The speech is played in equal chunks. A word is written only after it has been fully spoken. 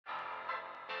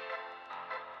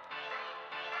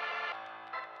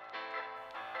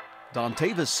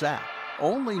Dontavis Sapp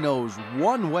only knows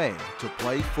one way to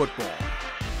play football.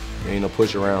 There ain't no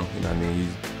push around, you know what I mean?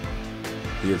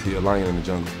 He's a lion in the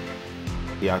jungle.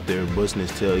 He out there busting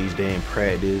his tail each day in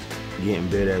practice, getting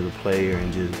better as a player,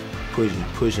 and just pushing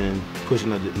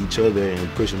each other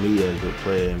and pushing me as a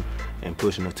player and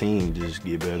pushing the team to just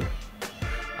get better.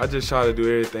 I just try to do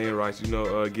everything right, you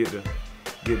know, get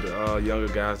the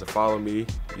younger guys to follow me,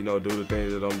 you know, do the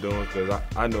things that I'm doing, because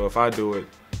I know if I do it,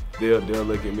 they'll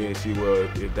look at me and see, well,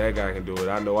 if that guy can do it,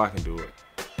 I know I can do it.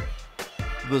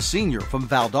 The senior from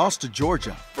Valdosta,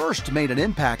 Georgia, first made an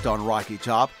impact on Rocky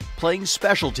Top playing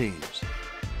special teams.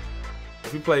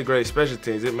 If you play great special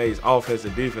teams, it makes offense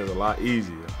and defense a lot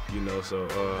easier, you know. So,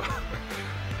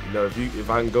 you know, if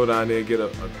I can go down there and get a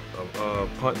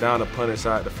punt down, a punt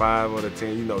inside the 5 or the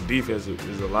 10, you know, defense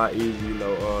is a lot easier. You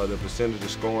know, the percentage of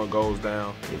scoring goes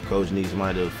down. If coach needs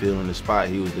somebody to fill in the spot,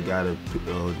 he was the guy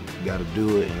to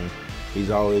do it, and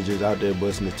he's always just out there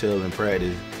busting his tail in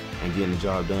practice and getting the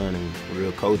job done, and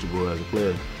real coachable as a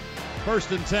player.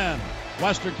 1st and 10.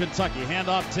 Western Kentucky,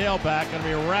 handoff tailback, going to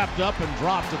be wrapped up and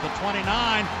dropped at the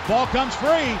 29. Ball comes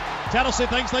free. Tennessee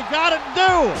thinks they got it.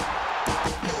 Do!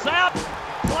 Sapp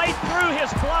played through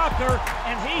his blocker,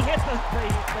 and he hit the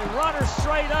runner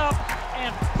straight up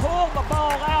and pulled the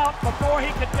ball out before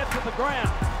he could get to the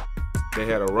ground. They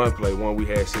had a run play, one we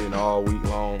had seen all week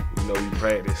long. You know, we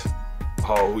practiced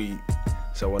all week.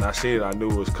 So when I seen it, I knew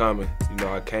it was coming. You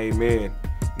know, I came in, you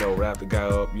know, wrapped the guy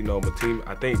up. You know, my team,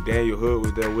 I think Daniel Hood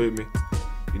was there with me,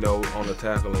 you know, on the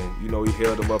tackle, and, you know, he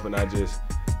held him up, and I just,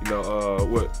 you know,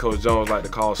 what Coach Jones like to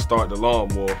call start the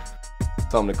lawnmower.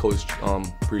 Something that Coach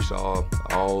preached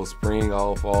all spring,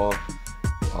 all fall,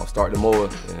 start the mower,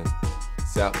 and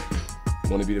Sapp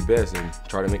want to be the best and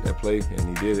try to make that play,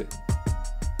 and he did it.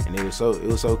 And it was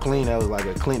so clean. That was like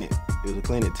a clinic. It was a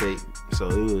clinic tape. So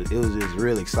it was just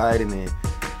real exciting, and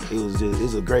it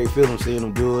was a great feeling seeing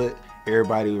him do it.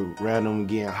 Everybody around him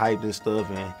getting hyped and stuff,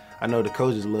 and I know the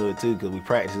coaches love it too because we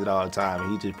practice it all the time,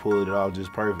 and he just pulled it off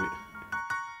just perfect.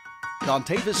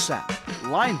 Dontavis Sapp,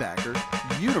 linebacker,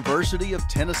 University of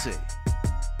Tennessee.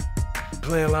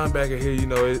 Playing linebacker here, you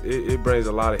know, it brings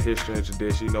a lot of history and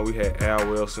tradition. You know, we had Al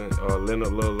Wilson,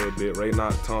 Leonard Little a little bit, Ray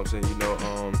Knox Thompson. You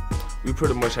know, we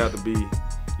pretty much have to be,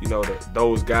 you know,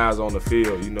 those guys on the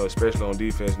field, you know, especially on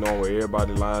defense, knowing where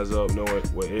everybody lines up, knowing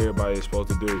what everybody is supposed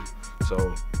to do.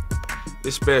 So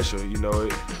it's special, you know,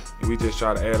 we just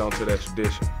try to add on to that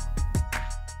tradition.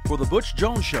 For the Butch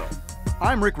Jones Show,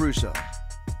 I'm Rick Russo.